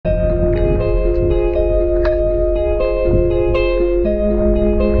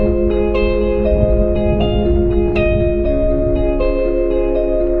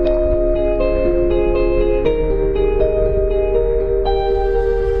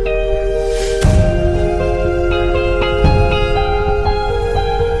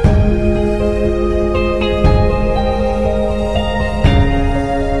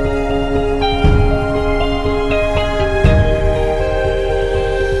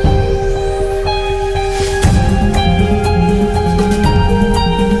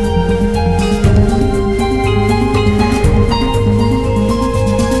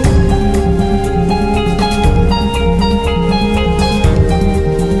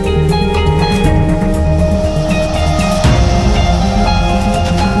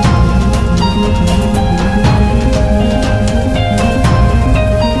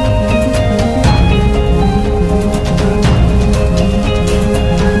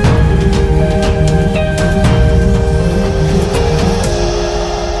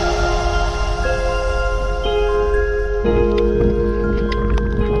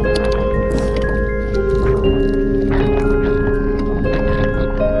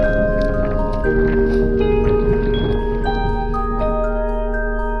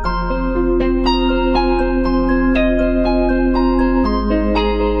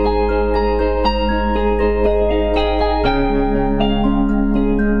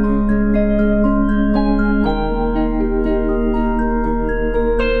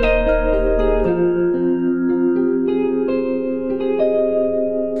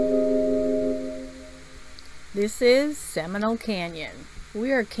7-mile canyon.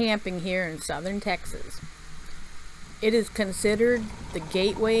 We are camping here in southern Texas. It is considered the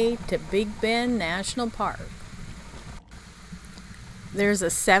gateway to Big Bend National Park. There's a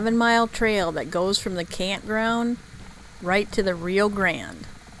 7-mile trail that goes from the campground right to the Rio Grande.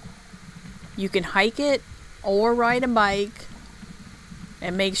 You can hike it or ride a bike,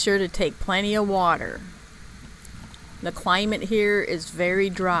 and make sure to take plenty of water. The climate here is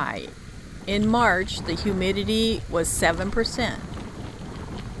very dry. In March, the humidity was 7%.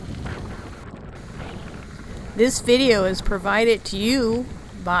 This video is provided to you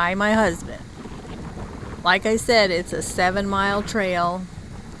by my husband. Like I said, it's a 7-mile trail,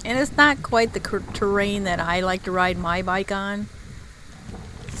 and it's not quite the terrain that I like to ride my bike on.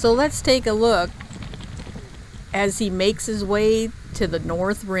 So let's take a look as he makes his way to the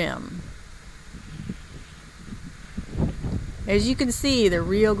north rim. As you can see, the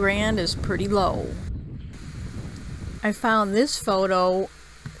Rio Grande is pretty low. I found this photo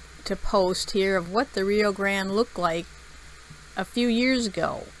to post here of what the Rio Grande looked like a few years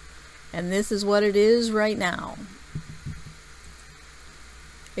ago, and this is what it is right now.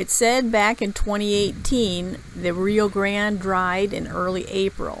 It said back in 2018 the Rio Grande dried in early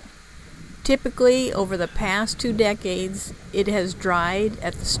April. Typically, over the past 2 decades, it has dried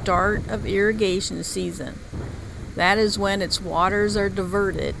at the start of irrigation season. That is when its waters are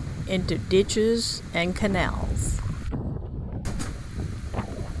diverted into ditches and canals.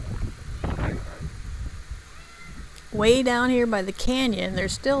 Way down here by the canyon,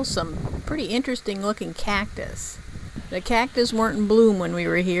 there's still some pretty interesting looking cactus. The cactus weren't in bloom when we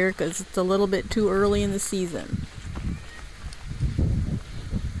were here because it's a little bit too early in the season.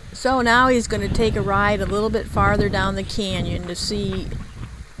 So now he's going to take a ride a little bit farther down the canyon to see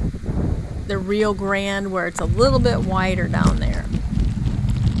the Rio Grande, where it's a little bit wider down there.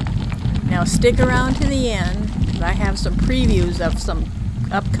 Now stick around to the end. I have some previews of some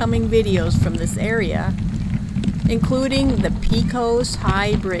upcoming videos from this area, including the Pecos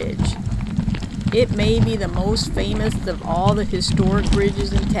High Bridge. It may be the most famous of all the historic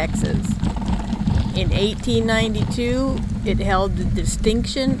bridges in Texas. In 1892, it held the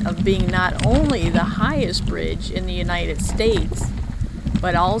distinction of being not only the highest bridge in the United States,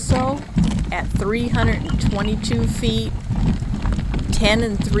 but also at 322 feet,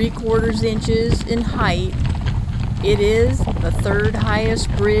 10 3/4 inches in height, it is the 3rd highest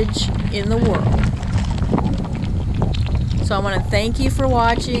bridge in the world. So I want to thank you for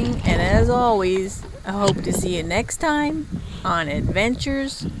watching, and as always, I hope to see you next time on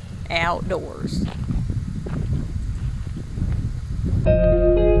Adventures Outdoors.